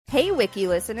Hey, Wiki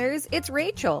listeners, it's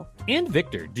Rachel. And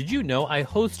Victor, did you know I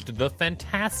host the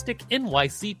fantastic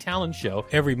NYC Talent Show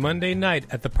every Monday night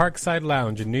at the Parkside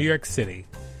Lounge in New York City?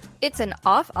 It's an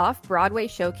off-Broadway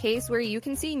showcase where you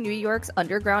can see New York's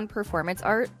underground performance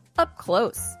art up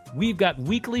close. We've got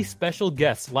weekly special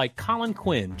guests like Colin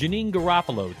Quinn, Janine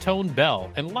Garofalo, Tone Bell,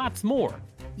 and lots more.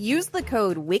 Use the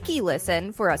code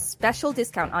WIKILISTEN for a special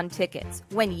discount on tickets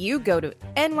when you go to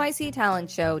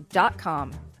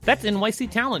nyctalentshow.com. That's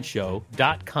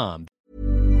nyctalentshow.com.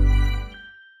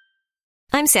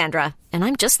 I'm Sandra, and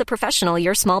I'm just the professional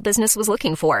your small business was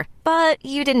looking for. But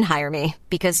you didn't hire me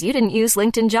because you didn't use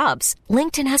LinkedIn Jobs.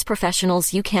 LinkedIn has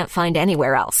professionals you can't find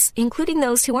anywhere else, including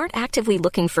those who aren't actively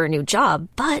looking for a new job,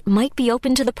 but might be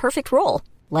open to the perfect role,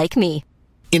 like me.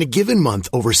 In a given month,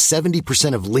 over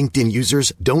 70% of LinkedIn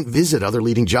users don't visit other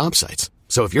leading job sites.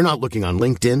 So if you're not looking on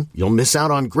LinkedIn, you'll miss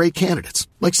out on great candidates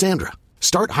like Sandra.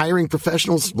 Start hiring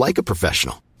professionals like a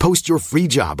professional. Post your free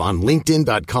job on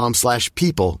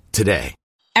linkedin.com/people today.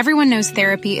 Everyone knows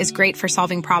therapy is great for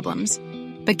solving problems,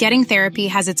 but getting therapy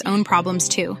has its own problems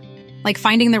too, like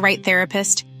finding the right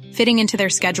therapist, fitting into their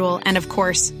schedule, and of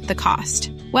course, the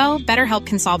cost. Well, BetterHelp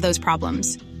can solve those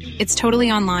problems. It's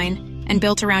totally online and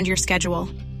built around your schedule.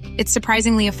 It's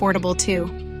surprisingly affordable too.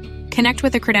 Connect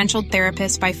with a credentialed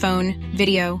therapist by phone,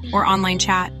 video, or online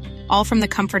chat, all from the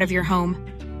comfort of your home.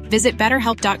 Visit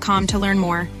BetterHelp.com to learn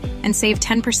more and save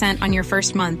 10% on your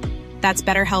first month. That's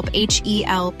BetterHelp,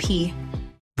 H-E-L-P.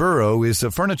 Burrow is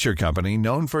a furniture company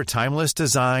known for timeless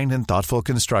design and thoughtful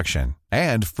construction,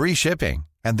 and free shipping,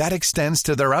 and that extends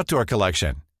to their outdoor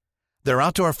collection. Their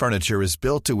outdoor furniture is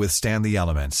built to withstand the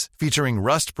elements, featuring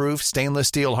rust-proof stainless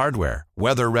steel hardware,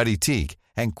 weather-ready teak,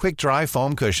 and quick-dry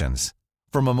foam cushions.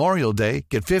 For Memorial Day,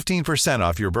 get 15%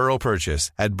 off your Burrow purchase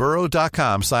at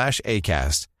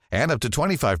burrow.com/ACAST, and up to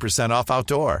 25% off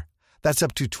outdoor. That's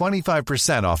up to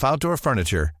 25% off outdoor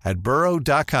furniture at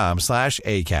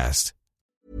burrow.com/ACAST.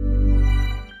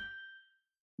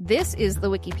 This is the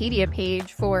Wikipedia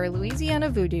page for Louisiana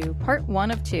Voodoo, part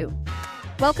 1 of 2.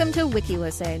 Welcome to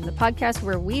WikiListen, the podcast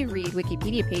where we read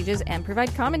Wikipedia pages and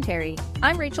provide commentary.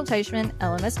 I'm Rachel Teichman,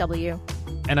 LMSW.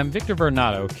 And I'm Victor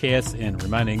Vernado, KSN,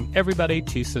 reminding everybody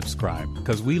to subscribe,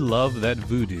 because we love that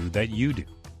voodoo that you do.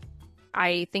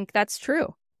 I think that's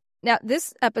true. Now,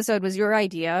 this episode was your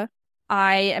idea.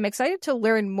 I am excited to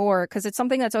learn more because it's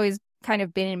something that's always kind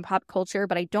of been in pop culture,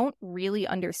 but I don't really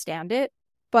understand it.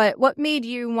 But what made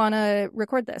you want to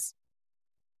record this?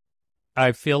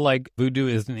 I feel like voodoo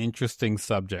is an interesting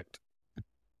subject.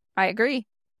 I agree.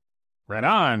 Right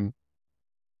on.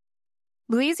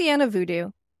 Louisiana Voodoo.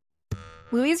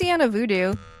 Louisiana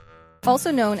Voodoo,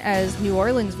 also known as New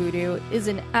Orleans Voodoo, is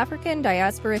an African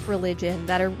diasporic religion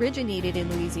that originated in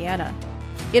Louisiana.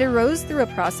 It arose through a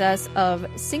process of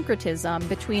syncretism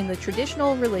between the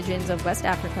traditional religions of West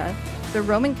Africa, the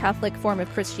Roman Catholic form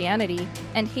of Christianity,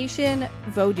 and Haitian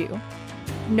Vodou.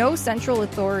 No central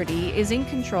authority is in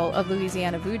control of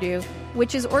Louisiana Voodoo,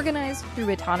 which is organized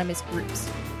through autonomous groups.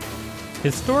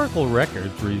 Historical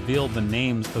records reveal the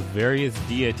names of various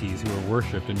deities who were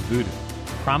worshipped in voodoo.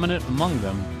 Prominent among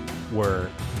them were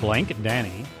Blank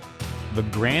Danny, the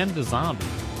Grand Zombie,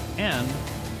 and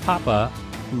Papa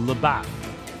Labat.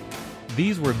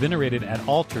 These were venerated at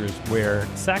altars where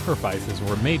sacrifices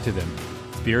were made to them.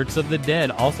 Spirits of the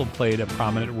dead also played a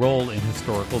prominent role in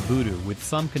historical voodoo, with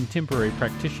some contemporary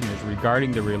practitioners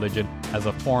regarding the religion as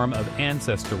a form of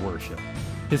ancestor worship.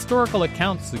 Historical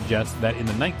accounts suggest that in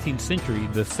the 19th century,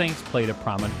 the saints played a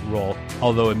prominent role,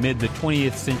 although amid the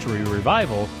 20th century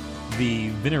revival, the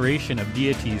veneration of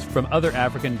deities from other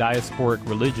African diasporic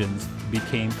religions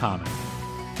became common.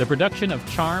 The production of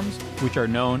charms, which are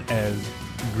known as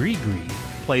gris-gris,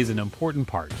 plays an important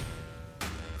part.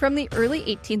 From the early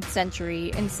 18th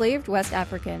century, enslaved West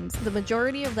Africans, the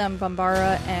majority of them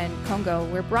Bambara and Congo,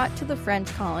 were brought to the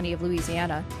French colony of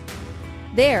Louisiana.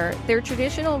 There, their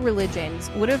traditional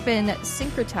religions would have been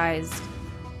syncretized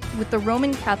with the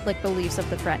Roman Catholic beliefs of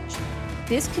the French.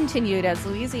 This continued as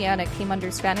Louisiana came under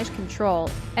Spanish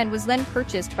control and was then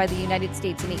purchased by the United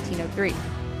States in 1803.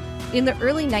 In the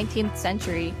early 19th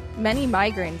century, many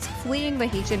migrants fleeing the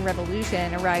Haitian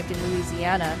Revolution arrived in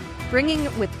Louisiana, bringing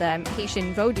with them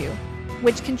Haitian Vodou,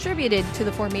 which contributed to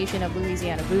the formation of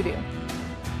Louisiana Voodoo.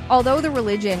 Although the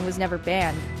religion was never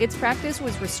banned, its practice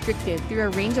was restricted through a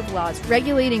range of laws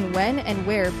regulating when and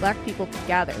where Black people could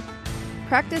gather.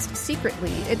 Practiced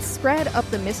secretly, it spread up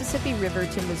the Mississippi River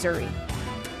to Missouri.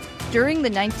 During the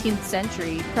 19th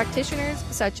century, practitioners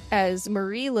such as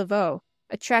Marie Laveau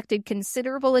attracted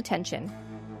considerable attention.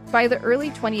 By the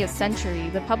early 20th century,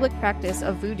 the public practice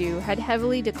of voodoo had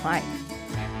heavily declined.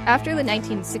 After the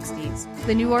 1960s,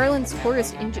 the New Orleans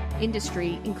tourist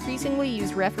industry increasingly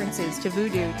used references to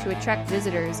voodoo to attract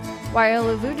visitors, while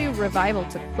a voodoo revival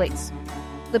took place,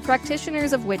 the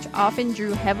practitioners of which often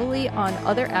drew heavily on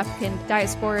other African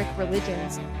diasporic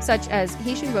religions, such as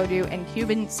Haitian Voodoo and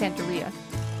Cuban Santeria.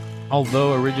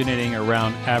 Although originating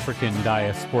around African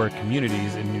diasporic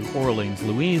communities in New Orleans,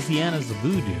 Louisiana's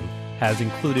voodoo has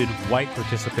included white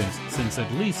participants since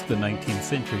at least the 19th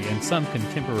century, and some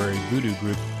contemporary voodoo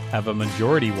groups have a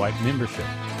majority white membership.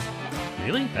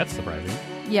 Really? That's surprising.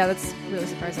 Yeah, that's really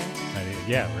surprising.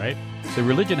 Yeah, right? The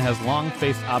religion has long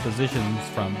faced oppositions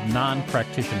from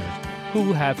non-practitioners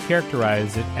who have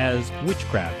characterized it as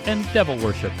witchcraft and devil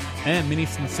worship, and many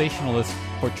sensationalist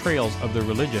portrayals of the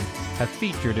religion have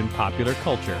featured in popular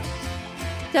culture.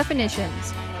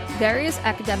 Definitions. Various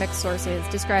academic sources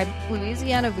describe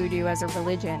Louisiana voodoo as a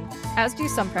religion, as do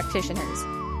some practitioners.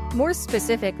 More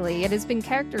specifically, it has been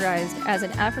characterized as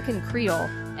an African Creole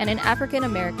and an African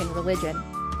American religion.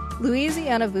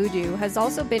 Louisiana voodoo has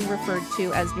also been referred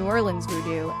to as New Orleans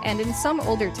voodoo, and in some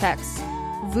older texts,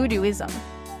 voodooism.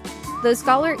 The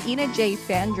scholar Ina J.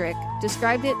 Fandrick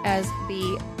described it as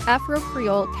the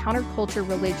Afro-Creole counterculture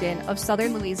religion of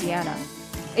southern Louisiana.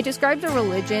 It described a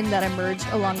religion that emerged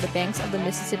along the banks of the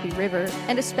Mississippi River,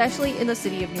 and especially in the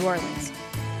city of New Orleans.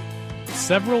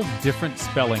 Several different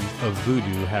spellings of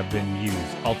voodoo have been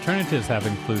used. Alternatives have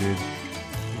included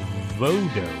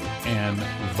voodoo and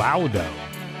vaudo.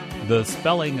 The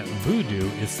spelling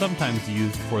voodoo is sometimes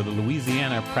used for the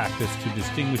Louisiana practice to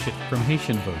distinguish it from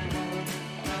Haitian voodoo.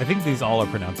 I think these all are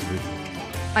pronounced voodoo.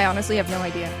 I honestly have no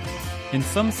idea. In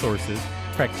some sources,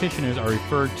 practitioners are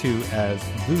referred to as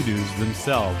voodoos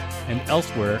themselves, and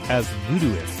elsewhere as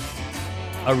voodooists.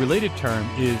 A related term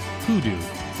is hoodoo,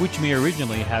 which may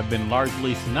originally have been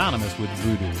largely synonymous with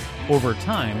voodoo. Over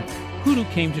time, hoodoo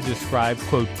came to describe,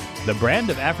 quote, the brand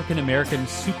of African-American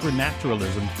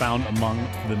supernaturalism found among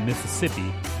the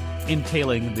Mississippi,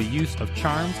 entailing the use of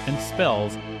charms and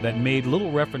spells that made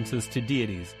little references to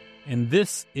deities. In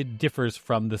this, it differs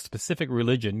from the specific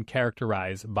religion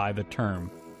characterized by the term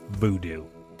voodoo.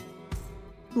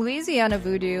 Louisiana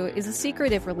voodoo is a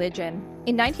secretive religion.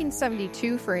 In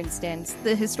 1972, for instance,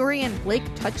 the historian Blake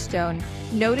Touchstone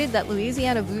noted that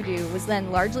Louisiana voodoo was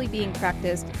then largely being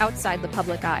practiced outside the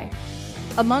public eye.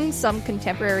 Among some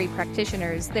contemporary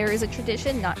practitioners, there is a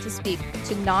tradition not to speak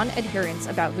to non-adherents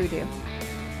about voodoo.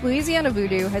 Louisiana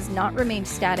voodoo has not remained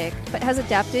static, but has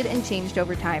adapted and changed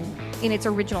over time. In its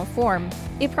original form,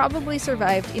 it probably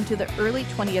survived into the early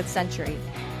 20th century.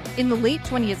 In the late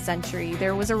 20th century,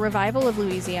 there was a revival of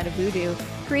Louisiana voodoo,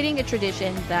 creating a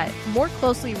tradition that more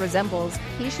closely resembles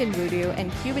Haitian voodoo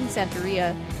and Cuban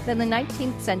Santeria than the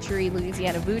 19th century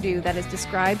Louisiana voodoo that is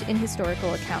described in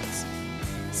historical accounts.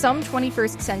 Some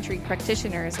 21st century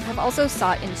practitioners have also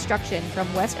sought instruction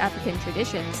from West African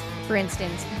traditions, for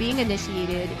instance, being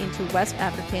initiated into West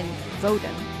African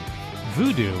Vodun.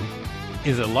 Voodoo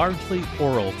is a largely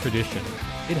oral tradition.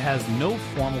 It has no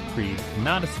formal creed,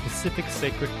 not a specific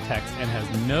sacred text, and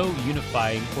has no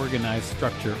unifying organized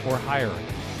structure or hierarchy.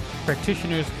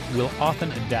 Practitioners will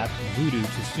often adapt voodoo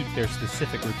to suit their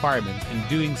specific requirements, and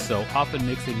doing so often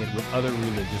mixing it with other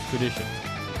religious traditions.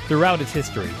 Throughout its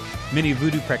history, many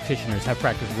voodoo practitioners have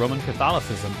practiced Roman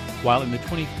Catholicism, while in the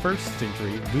 21st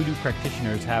century, voodoo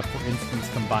practitioners have, for instance,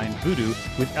 combined voodoo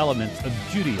with elements of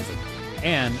Judaism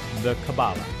and the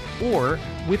Kabbalah, or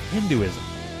with Hinduism.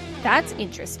 That's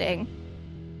interesting.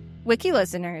 Wiki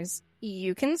listeners,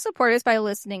 you can support us by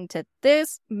listening to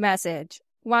this message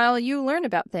while you learn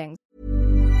about things.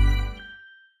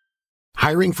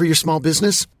 Hiring for your small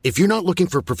business? If you're not looking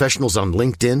for professionals on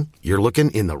LinkedIn, you're looking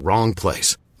in the wrong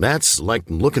place. That's like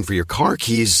looking for your car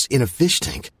keys in a fish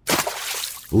tank.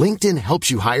 LinkedIn helps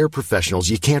you hire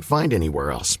professionals you can't find anywhere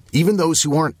else, even those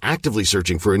who aren't actively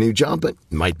searching for a new job but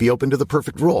might be open to the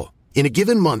perfect role. In a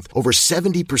given month, over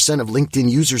 70% of LinkedIn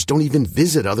users don't even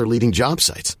visit other leading job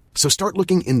sites. So start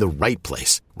looking in the right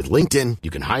place. With LinkedIn, you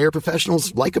can hire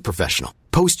professionals like a professional.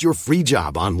 Post your free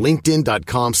job on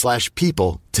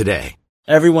linkedin.com/people today.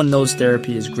 Everyone knows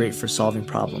therapy is great for solving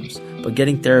problems, but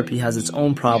getting therapy has its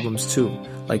own problems too,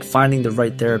 like finding the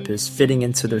right therapist, fitting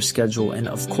into their schedule, and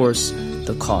of course,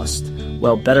 the cost.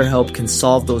 Well, BetterHelp can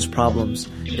solve those problems.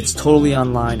 It's totally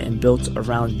online and built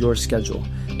around your schedule.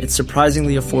 It's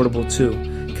surprisingly affordable too.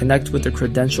 Connect with a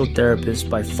credentialed therapist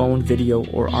by phone, video,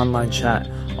 or online chat,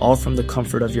 all from the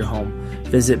comfort of your home.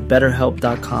 Visit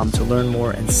BetterHelp.com to learn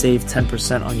more and save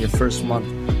 10% on your first month.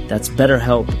 That's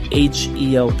BetterHelp,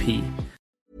 H-E-L-P.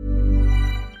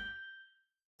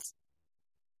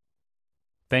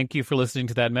 Thank you for listening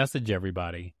to that message,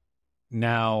 everybody.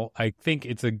 Now, I think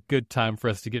it's a good time for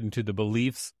us to get into the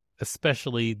beliefs,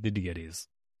 especially the deities.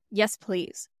 Yes,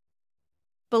 please.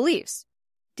 Beliefs.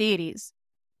 Deities.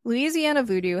 Louisiana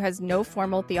Voodoo has no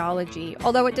formal theology,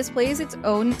 although it displays its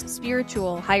own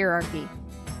spiritual hierarchy.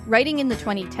 Writing in the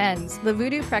 2010s, the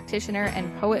voodoo practitioner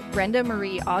and poet Brenda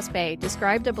Marie Osbey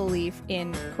described a belief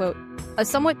in, quote, a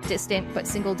somewhat distant but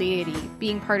single deity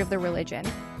being part of the religion,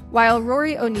 while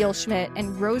Rory O'Neill Schmidt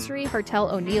and Rosary Hartel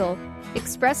O'Neill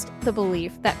expressed the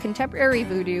belief that contemporary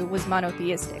voodoo was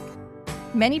monotheistic.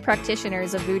 Many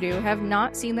practitioners of voodoo have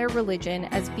not seen their religion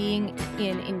as being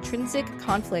in intrinsic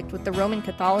conflict with the Roman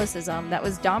Catholicism that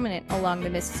was dominant along the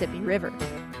Mississippi River.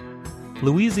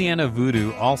 Louisiana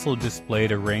voodoo also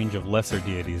displayed a range of lesser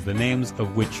deities, the names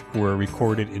of which were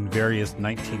recorded in various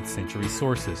 19th century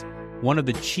sources. One of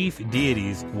the chief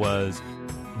deities was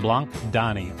Blanc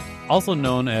Dani, also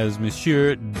known as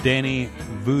Monsieur Denis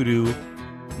Voodoo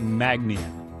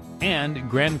Magnian, and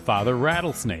Grandfather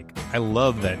Rattlesnake. I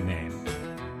love that name.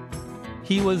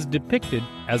 He was depicted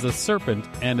as a serpent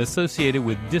and associated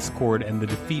with discord and the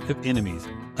defeat of enemies.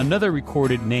 Another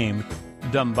recorded name,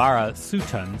 Dumbara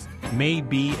Sutans, may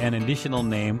be an additional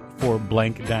name for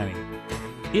Blanc Dani.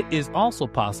 It is also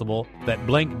possible that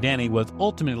Blanc Dani was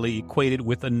ultimately equated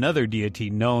with another deity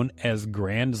known as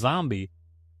Grand Zombie,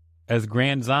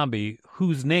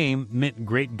 whose name meant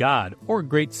Great God or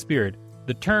Great Spirit.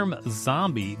 The term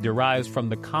zombie derives from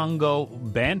the Congo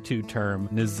Bantu term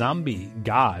Nzambi,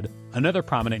 God. Another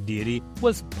prominent deity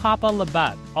was Papa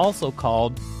Labat, also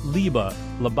called Liba,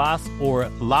 Labas, or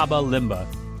Laba Limba,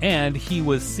 and he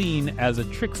was seen as a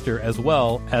trickster as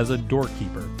well as a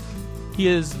doorkeeper. He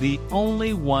is the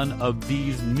only one of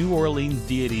these New Orleans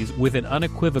deities with an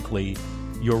unequivocally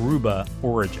Yoruba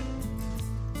origin.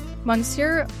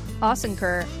 Monsieur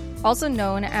Osenker, also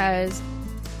known as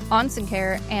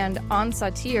Onsenker and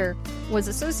Onsatir, was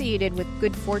associated with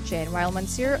good fortune, while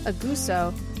Monsieur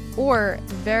Aguso, or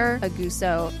Ver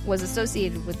Aguso, was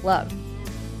associated with love.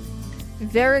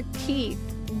 Veraki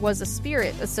was a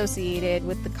spirit associated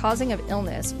with the causing of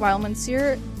illness, while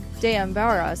Monsieur de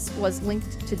Embarras was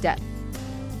linked to death.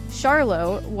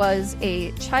 Charlot was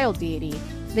a child deity.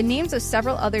 The names of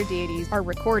several other deities are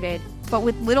recorded, but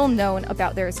with little known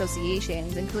about their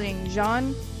associations, including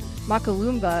Jean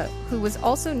Makalumba, who was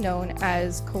also known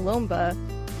as Colomba,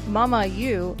 Mama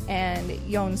Yu, and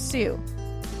Yonsu.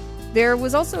 There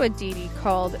was also a deity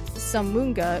called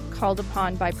Samunga, called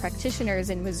upon by practitioners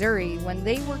in Missouri when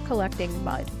they were collecting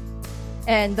mud.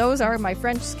 And those are my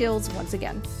French skills once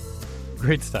again.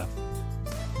 Great stuff.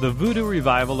 The voodoo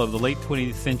revival of the late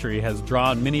 20th century has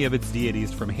drawn many of its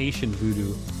deities from Haitian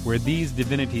voodoo, where these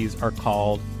divinities are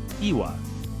called Iwa.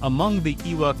 Among the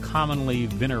Iwa commonly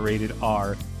venerated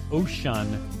are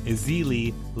Oshun,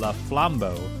 Ezili La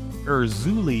Flambeau,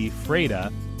 Erzuli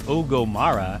Freda,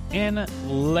 Ogomara, and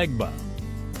Legba.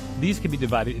 These can be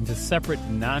divided into separate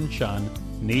Nanshan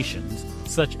nations,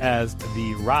 such as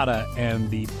the Rada and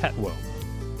the Petwo.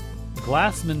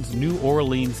 Glassman's New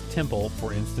Orleans Temple,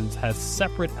 for instance, has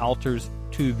separate altars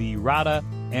to the Rada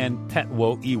and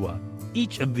Petwo Iwa.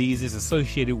 Each of these is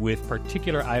associated with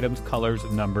particular items, colors,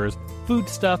 numbers,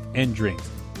 foodstuff, and drinks.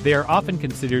 They are often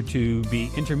considered to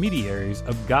be intermediaries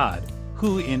of God,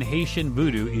 who in Haitian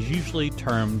voodoo is usually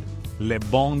termed Le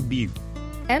Bon Dieu.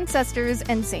 Ancestors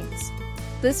and saints.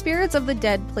 The spirits of the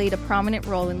dead played a prominent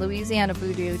role in Louisiana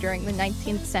voodoo during the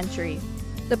 19th century.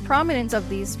 The prominence of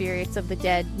these spirits of the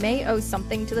dead may owe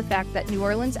something to the fact that New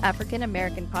Orleans'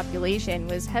 African-American population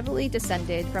was heavily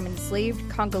descended from enslaved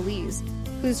Congolese,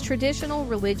 whose traditional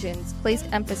religions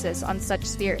placed emphasis on such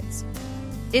spirits.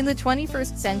 In the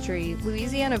 21st century,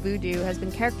 Louisiana voodoo has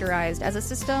been characterized as a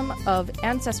system of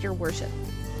ancestor worship.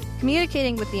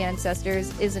 Communicating with the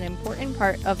ancestors is an important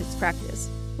part of its practice,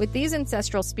 with these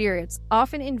ancestral spirits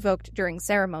often invoked during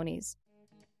ceremonies.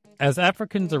 As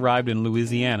Africans arrived in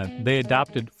Louisiana, they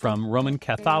adopted from Roman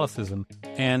Catholicism,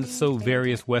 and so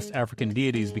various West African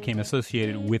deities became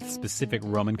associated with specific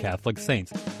Roman Catholic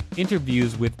saints.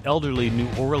 Interviews with elderly New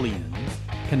Orleans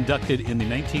conducted in the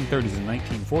 1930s and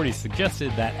 1940s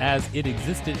suggested that as it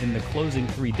existed in the closing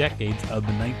 3 decades of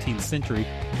the 19th century,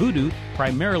 voodoo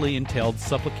primarily entailed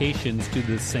supplications to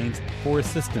the saints for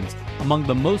assistance. Among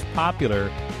the most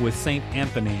popular was Saint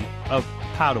Anthony of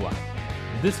Padua.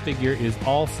 This figure is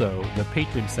also the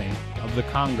patron saint of the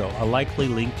Congo, a likely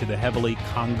link to the heavily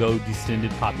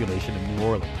Congo-descended population of New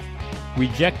Orleans.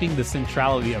 Rejecting the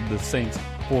centrality of the saints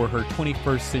for her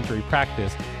 21st century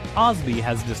practice, Osby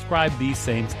has described these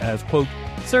saints as, quote,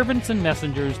 servants and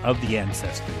messengers of the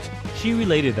ancestors. She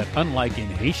related that unlike in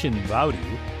Haitian Voodoo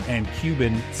and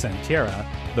Cuban Santeria,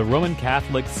 the Roman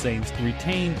Catholic saints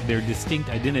retained their distinct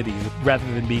identities rather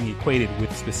than being equated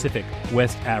with specific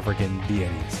West African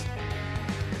deities.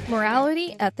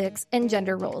 Morality, ethics, and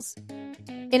gender roles.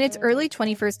 In its early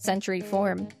 21st century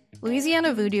form,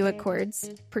 Louisiana Voodoo accords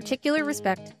particular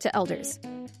respect to elders.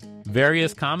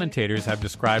 Various commentators have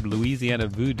described Louisiana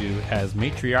Voodoo as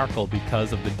matriarchal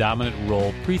because of the dominant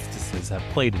role priestesses have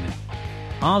played in it.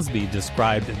 Osby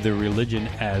described the religion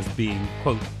as being,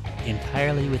 quote,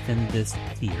 entirely within this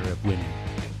sphere of women,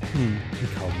 whom he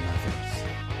called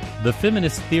mothers. The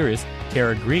feminist theorist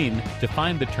Tara Green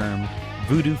defined the term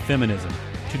voodoo feminism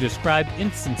to describe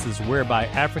instances whereby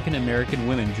African American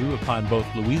women drew upon both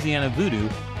Louisiana voodoo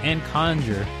and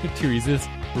conjure to resist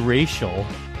racial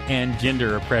and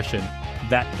gender oppression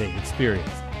that they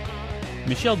experienced.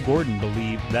 Michelle Gordon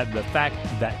believed that the fact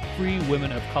that free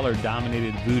women of color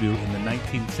dominated voodoo in the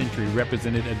 19th century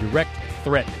represented a direct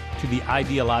threat to the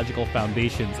ideological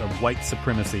foundations of white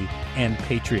supremacy and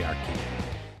patriarchy.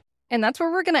 And that's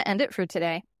where we're going to end it for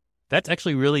today. That's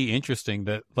actually really interesting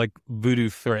that, like, voodoo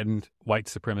threatened white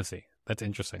supremacy. That's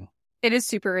interesting. It is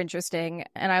super interesting,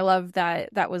 and I love that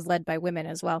that was led by women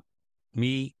as well.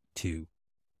 Me too.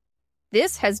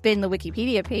 This has been the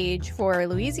Wikipedia page for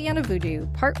Louisiana Voodoo,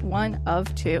 part 1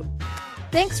 of 2.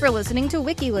 Thanks for listening to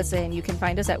WikiListen. You can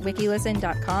find us at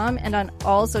wikilisten.com and on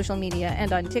all social media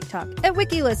and on TikTok at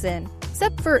WikiListen,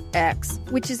 except for X,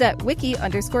 which is at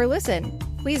wiki_listen.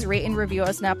 Please rate and review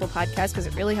us on Apple Podcasts because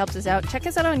it really helps us out. Check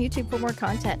us out on YouTube for more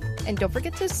content. And don't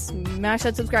forget to smash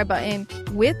that subscribe button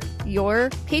with your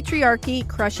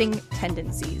patriarchy-crushing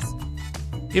tendencies.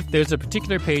 If there's a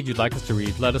particular page you'd like us to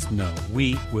read, let us know.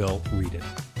 We will read it.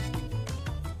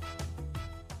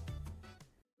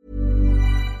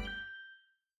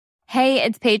 Hey,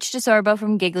 it's Paige DeSorbo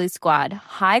from Giggly Squad.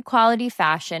 High quality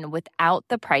fashion without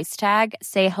the price tag.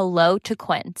 Say hello to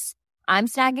Quince. I'm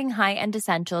snagging high-end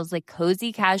essentials like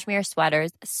cozy cashmere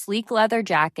sweaters, sleek leather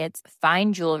jackets,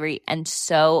 fine jewelry, and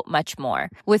so much more.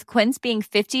 With Quince being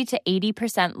 50 to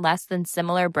 80% less than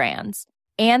similar brands.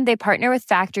 And they partner with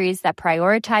factories that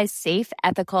prioritize safe,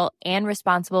 ethical, and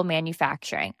responsible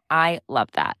manufacturing. I love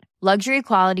that. Luxury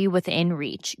quality within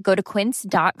reach. Go to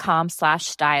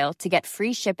quince.com/style to get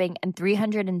free shipping and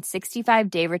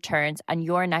 365-day returns on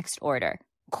your next order.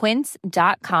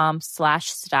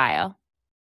 Quince.com/style.